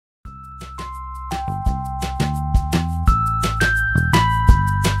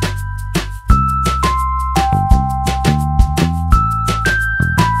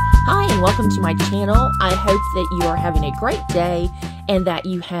and welcome to my channel. I hope that you are having a great day and that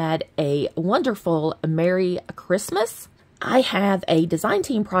you had a wonderful Merry Christmas. I have a design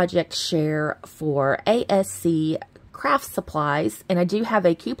team project share for ASC Craft Supplies, and I do have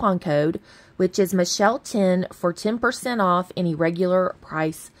a coupon code, which is Michelle10 for 10% off any regular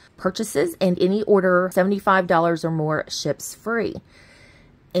price purchases, and any order $75 or more ships free.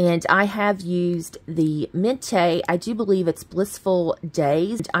 And I have used the Mintay, I do believe it's Blissful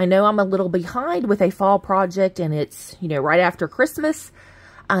Days. I know I'm a little behind with a fall project, and it's, you know, right after Christmas.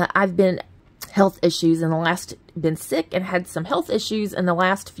 I've been sick and had some health issues in the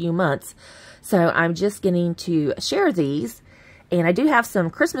last few months. So I'm just getting to share these. And I do have some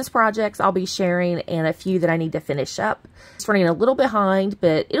Christmas projects I'll be sharing and a few that I need to finish up. It's running a little behind,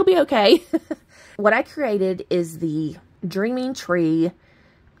 but it'll be okay. What I created is the Dreaming Tree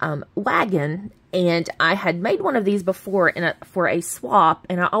wagon, and I had made one of these before for a swap,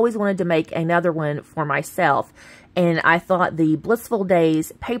 and I always wanted to make another one for myself. And I thought the Blissful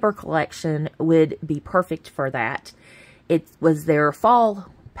Days paper collection would be perfect for that. It was their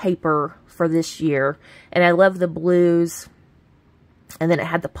fall paper for this year, and I love the blues. And then it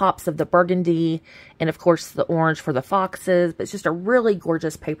had the pops of the burgundy and, of course, the orange for the foxes. But it's just a really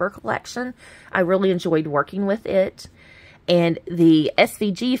gorgeous paper collection. I really enjoyed working with it. And the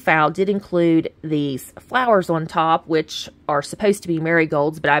SVG file did include these flowers on top, which are supposed to be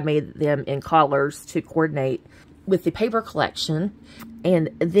marigolds, but I made them in collars to coordinate with the paper collection. And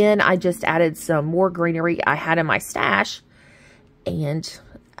then I just added some more greenery I had in my stash, and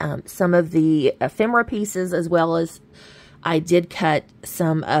some of the ephemera pieces, as well as I did cut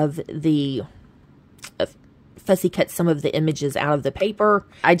some of the, fussy cut some of the images out of the paper.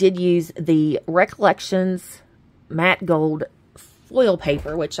 I did use the Recollections matte gold foil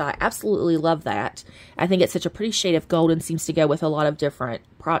paper, which I absolutely love that. I think it's such a pretty shade of gold and seems to go with a lot of different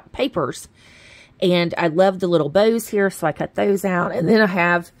papers. And I love the little bows here, so I cut those out. And then I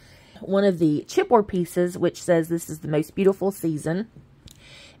have one of the chipboard pieces, which says this is the most beautiful season.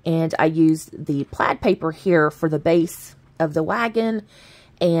 And I used the plaid paper here for the base of the wagon,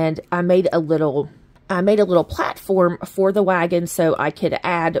 and I made a little platform for the wagon so I could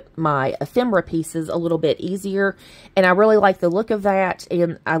add my ephemera pieces a little bit easier. And I really like the look of that,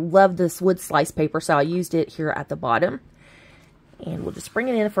 and I love this wood slice paper, so I used it here at the bottom. And we'll just bring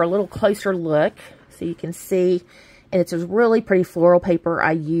it in for a little closer look so you can see. And it's a really pretty floral paper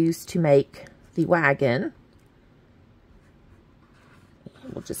I used to make the wagon.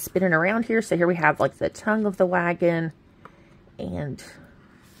 And we'll just spin it around here. So here we have like the tongue of the wagon, and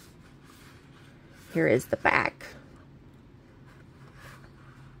here is the back.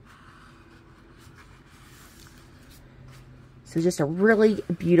 So just a really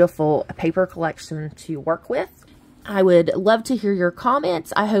beautiful paper collection to work with. I would love to hear your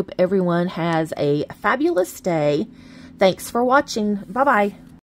comments. I hope everyone has a fabulous day. Thanks for watching. Bye-bye.